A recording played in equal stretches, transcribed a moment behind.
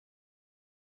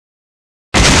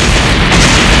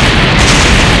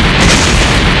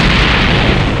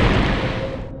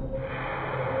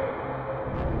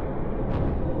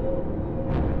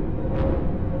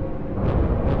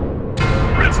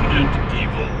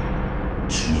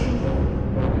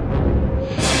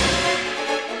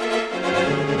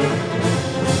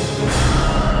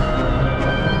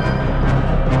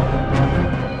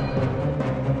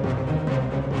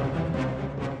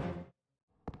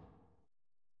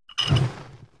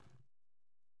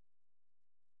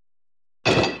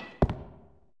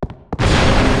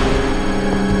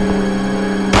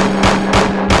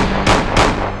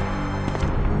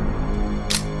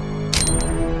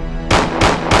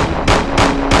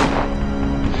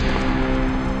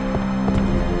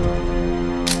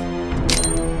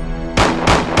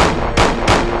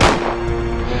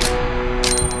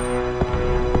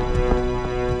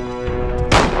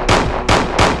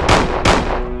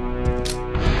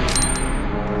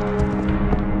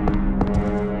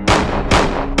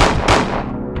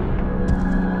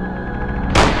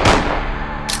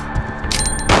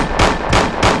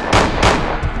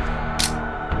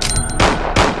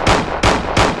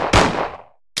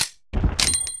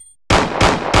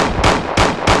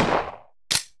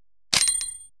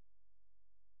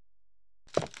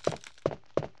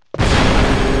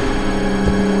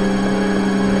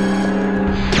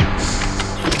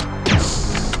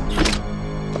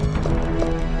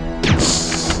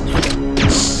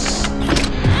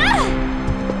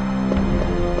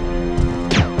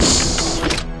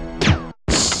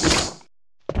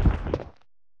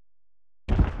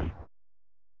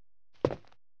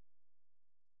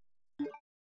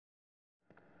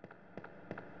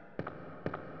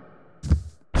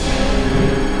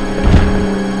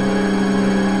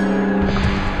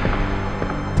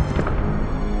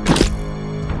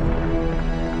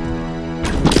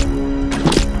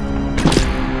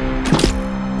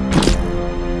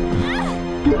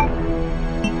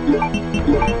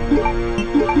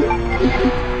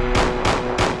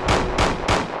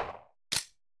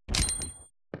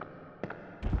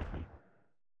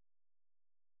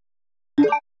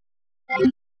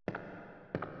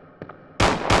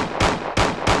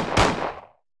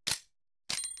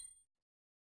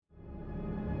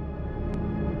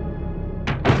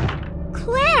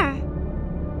Claire!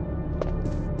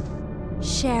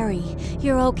 Sherry,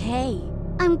 you're okay.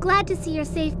 I'm glad to see you're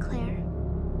safe, Claire.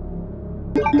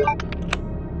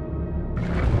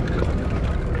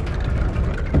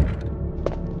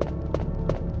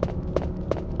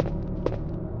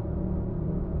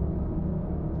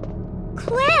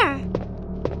 Claire!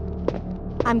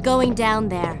 I'm going down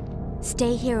there.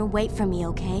 Stay here and wait for me,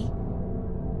 okay?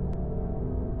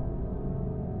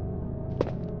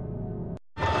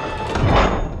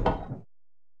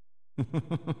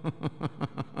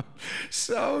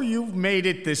 So you've made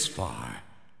it this far.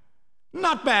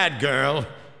 Not bad, girl.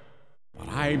 But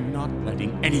I'm not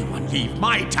letting anyone leave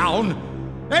my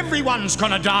town. Everyone's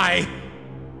gonna die.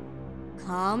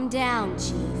 Calm down,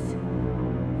 Chief.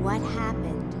 What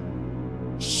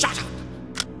happened? Shut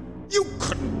up! You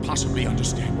couldn't possibly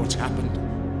understand what's happened.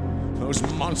 Those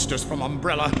monsters from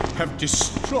Umbrella have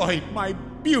destroyed my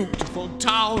beautiful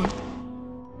town.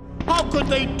 How could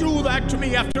they do that to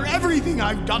me after everything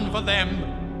I've done for them?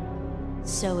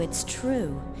 So it's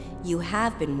true. You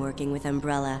have been working with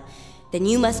Umbrella. Then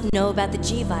you must know about the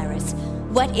G-Virus.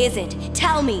 What is it?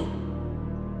 Tell me!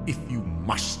 If you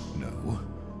must know,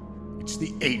 it's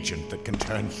the agent that can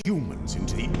turn humans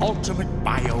into the ultimate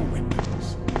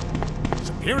bioweapons.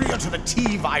 Superior to the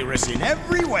T-Virus in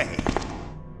every way.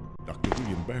 Dr.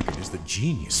 William Birkin is the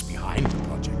genius behind the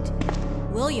project.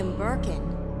 William Birkin?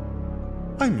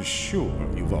 I'm sure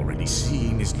you've already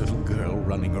seen his little girl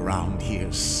running around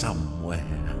here somewhere.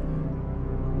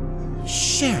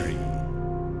 Sherry,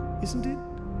 isn't it?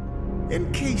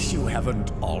 In case you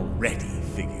haven't already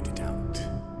figured it out.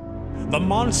 The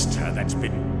monster that's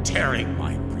been tearing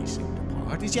my precinct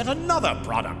apart is yet another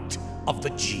product of the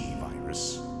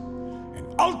G-Virus.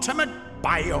 An ultimate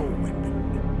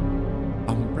bioweapon.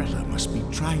 Umbrella must be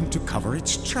trying to cover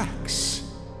its tracks.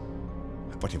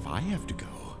 But if I have to go,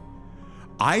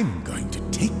 I'm going to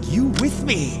take you with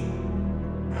me.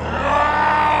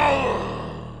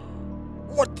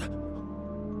 What the?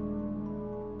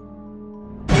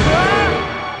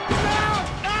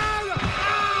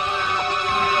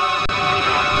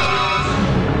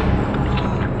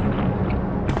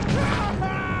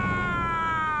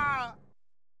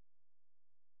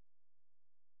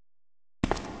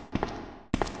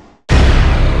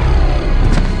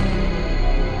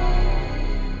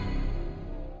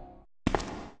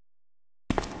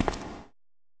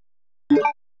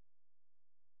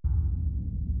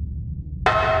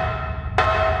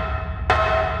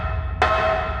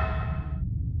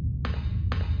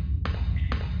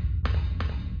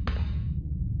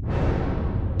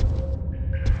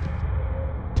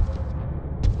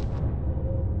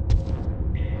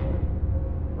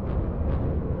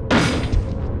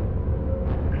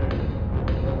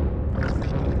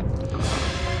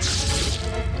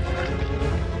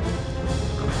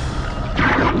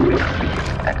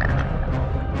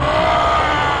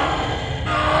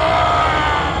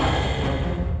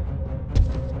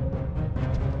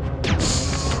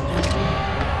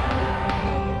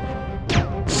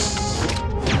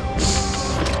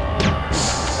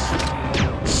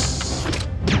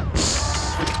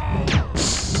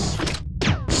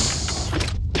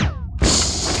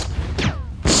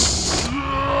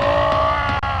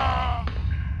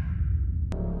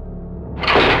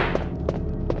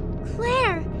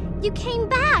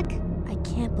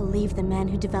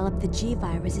 developed the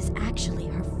G-Virus is actually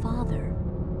her father.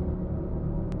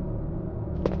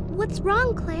 What's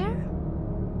wrong, Claire?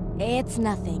 It's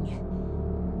nothing.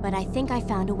 But I think I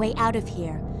found a way out of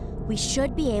here. We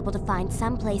should be able to find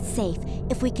someplace safe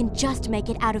if we can just make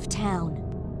it out of town.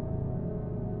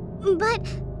 But...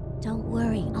 Don't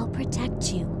worry, I'll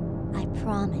protect you. I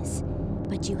promise.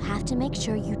 But you have to make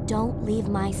sure you don't leave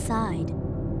my side.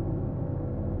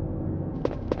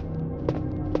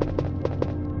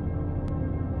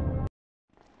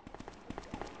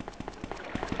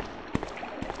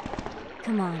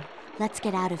 Come on, let's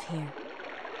get out of here.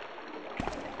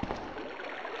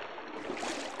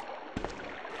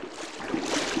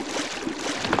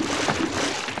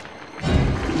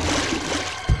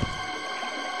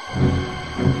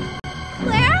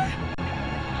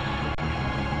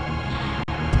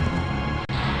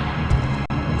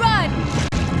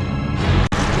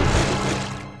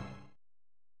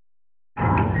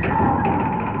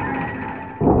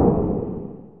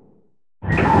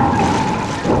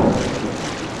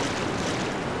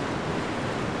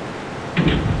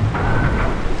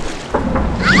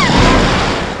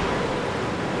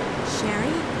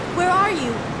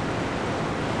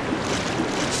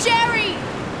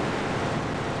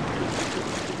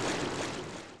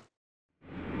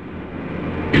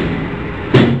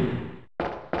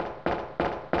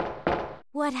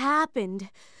 What happened?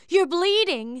 You're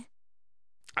bleeding!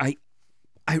 I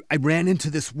ran into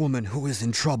this woman who is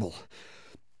in trouble.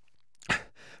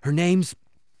 Her name's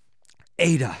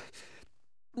Ada.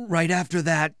 Right after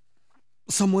that,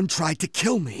 someone tried to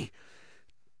kill me.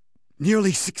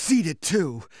 Nearly succeeded,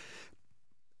 too.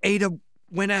 Ada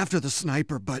went after the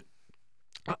sniper, but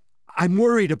I'm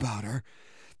worried about her.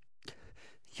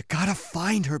 You gotta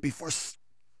find her before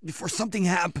something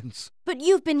happens. But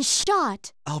you've been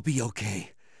shot! I'll be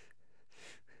okay.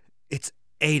 It's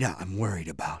Ada I'm worried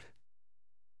about.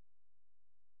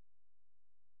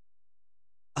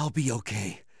 I'll be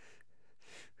okay.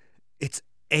 It's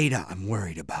Ada I'm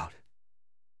worried about.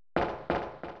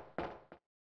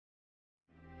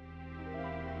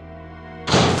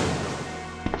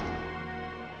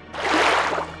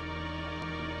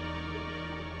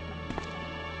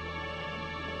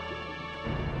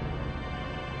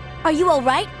 Are you all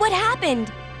right? What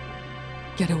happened?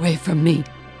 Get away from me.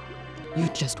 You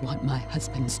just want my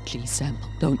husband's G sample,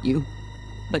 don't you?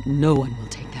 But no one will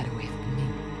take that away from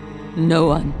me. No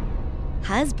one.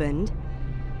 Husband?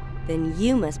 Then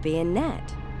you must be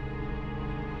Annette.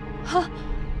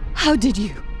 How did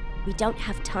you? We don't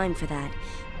have time for that.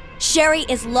 Sherry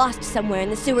is lost somewhere in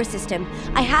the sewer system.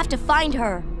 I have to find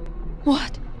her.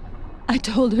 What? I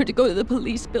told her to go to the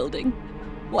police building.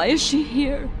 Why is she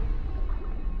here?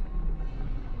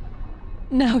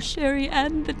 Now Sherry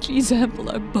and the G sample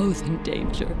are both in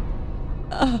danger.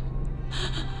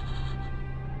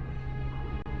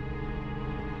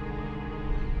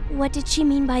 What did she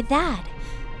mean by that?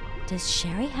 Does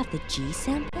Sherry have the G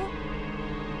sample?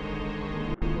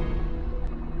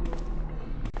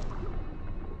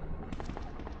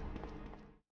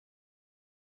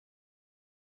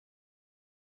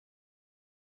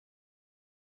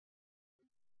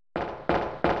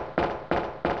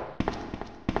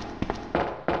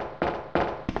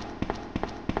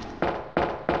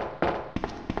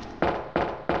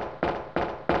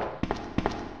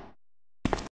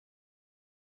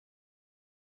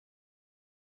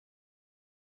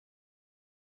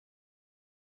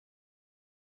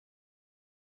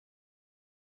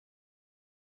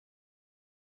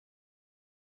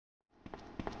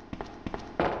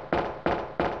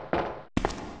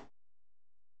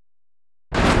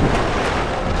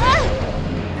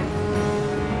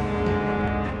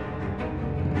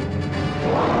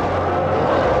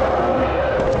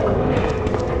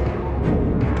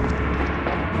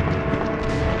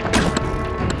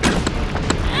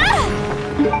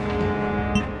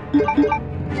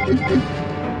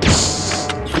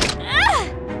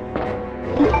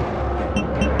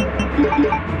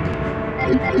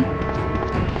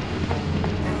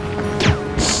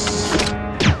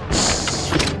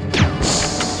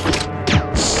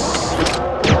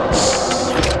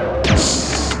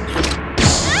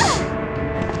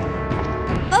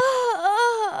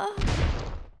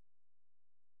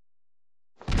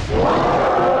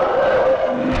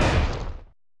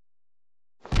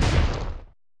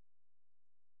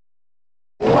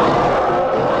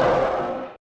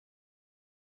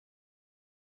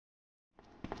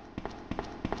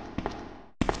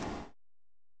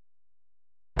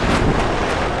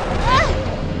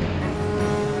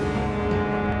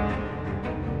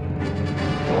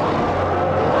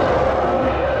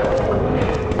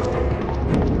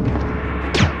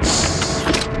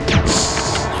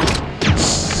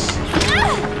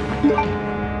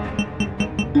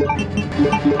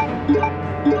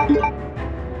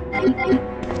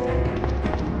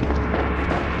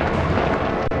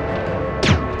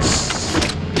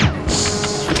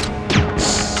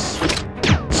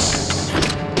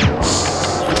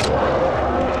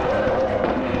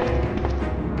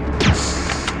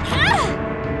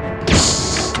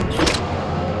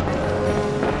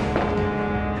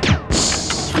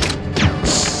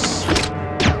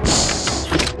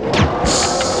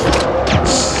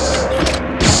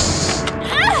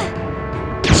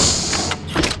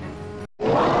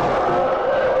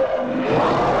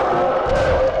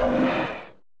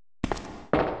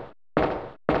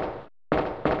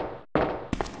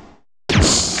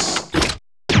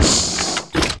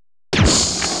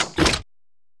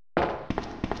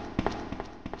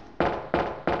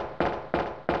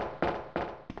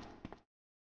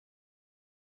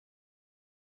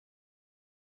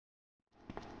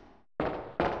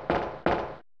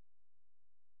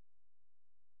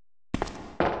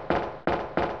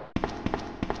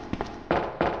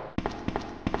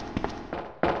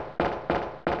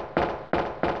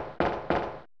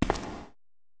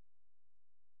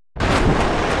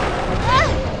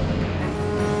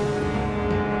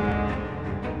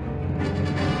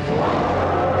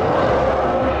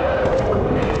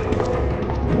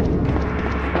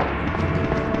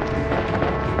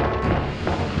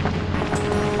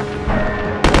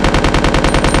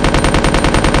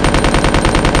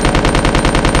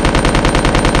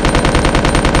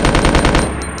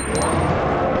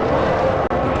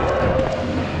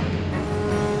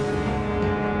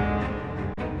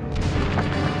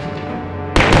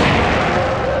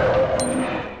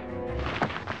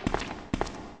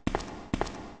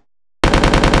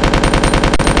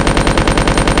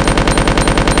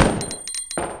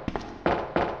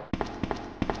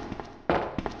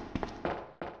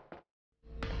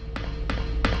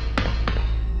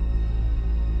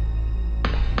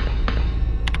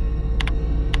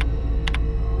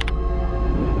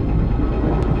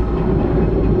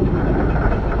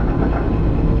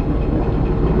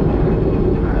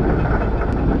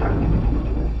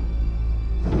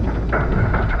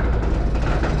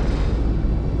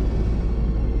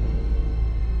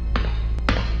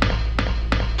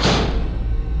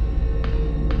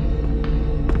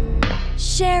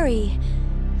 Sherry,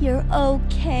 you're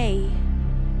okay.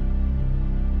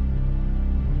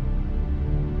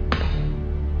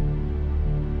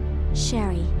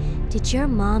 Sherry, did your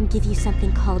mom give you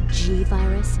something called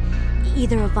G-virus?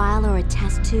 Either a vial or a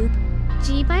test tube?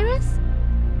 G-virus?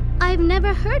 I've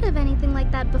never heard of anything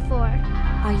like that before.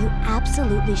 Are you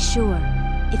absolutely sure?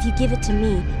 If you give it to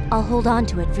me, I'll hold on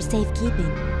to it for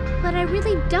safekeeping. But I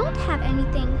really don't have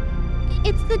anything.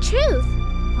 It's the truth.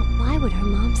 But why would her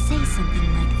mom say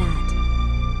something like that?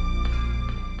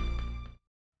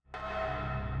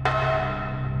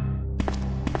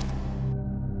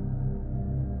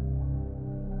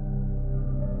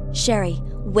 Sherry,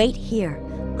 wait here.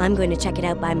 I'm going to check it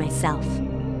out by myself.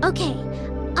 Okay,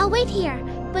 I'll wait here,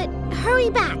 but hurry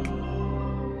back.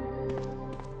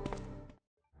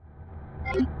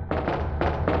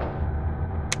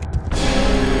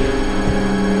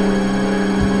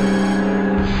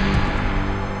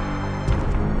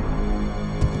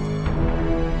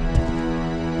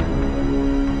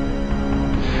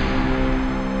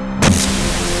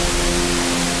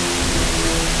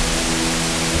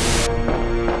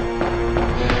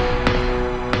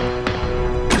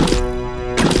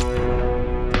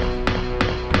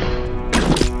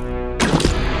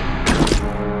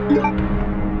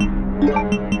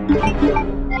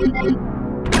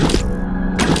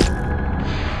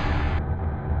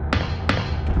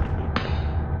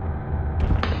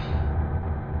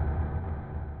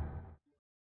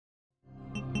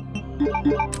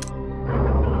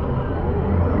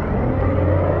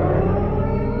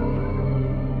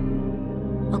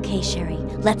 Okay, Sherry,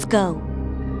 let's go.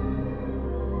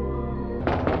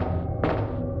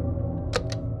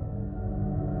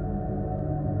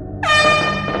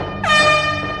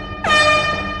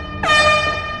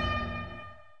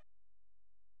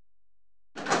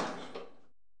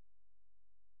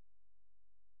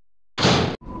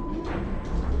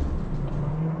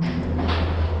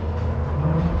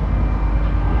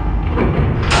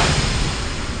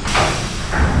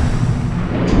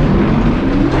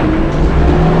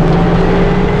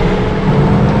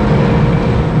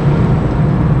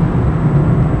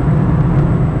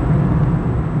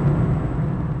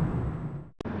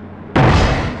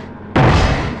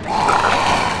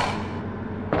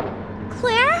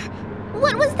 Claire?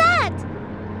 What was that?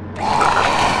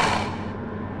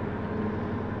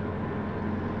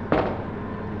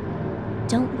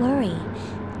 Don't worry.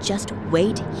 Just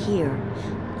wait here.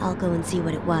 I'll go and see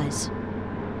what it was.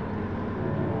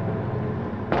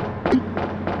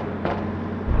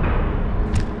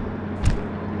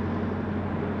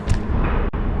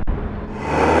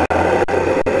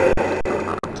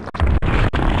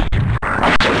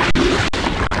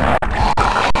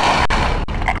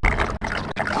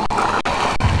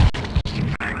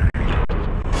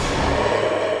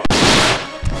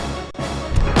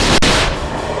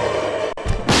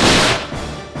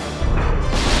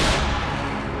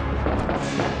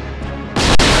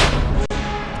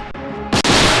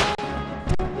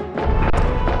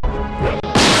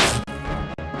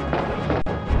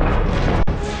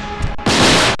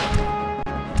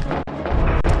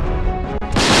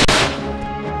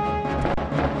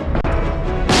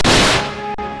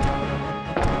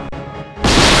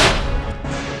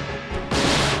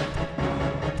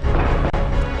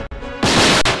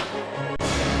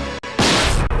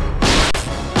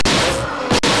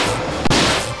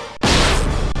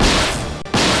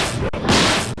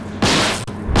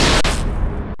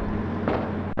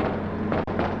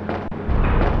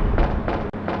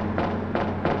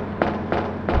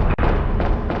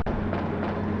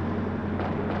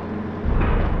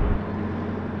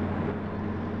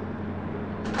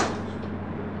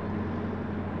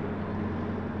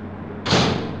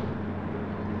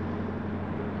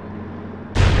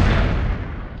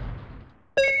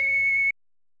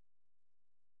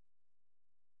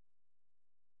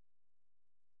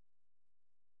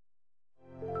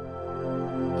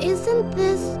 Isn't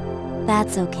this...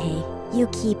 That's okay. You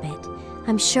keep it.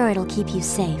 I'm sure it'll keep you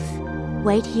safe.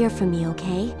 Wait here for me,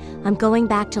 okay? I'm going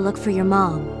back to look for your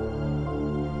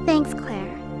mom. Thanks,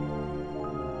 Claire.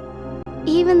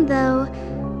 Even though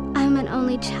I'm an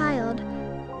only child,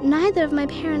 neither of my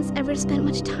parents ever spent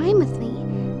much time with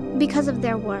me because of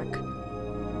their work.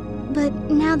 But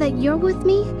now that you're with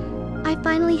me, I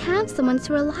finally have someone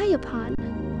to rely upon.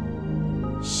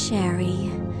 Sherry.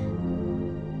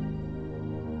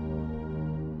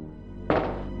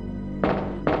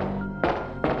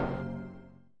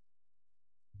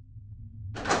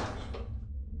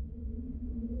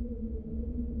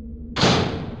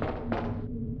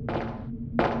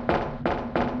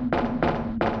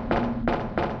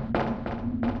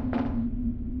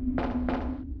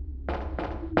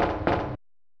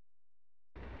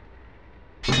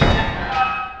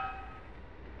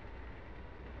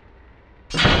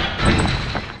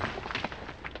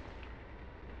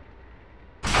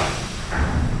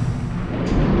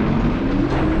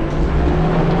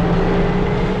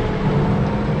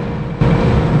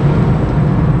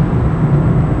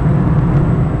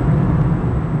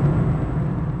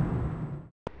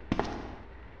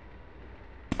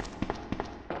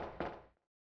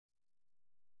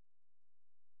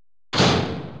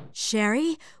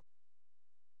 Sherry?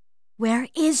 Where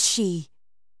is she?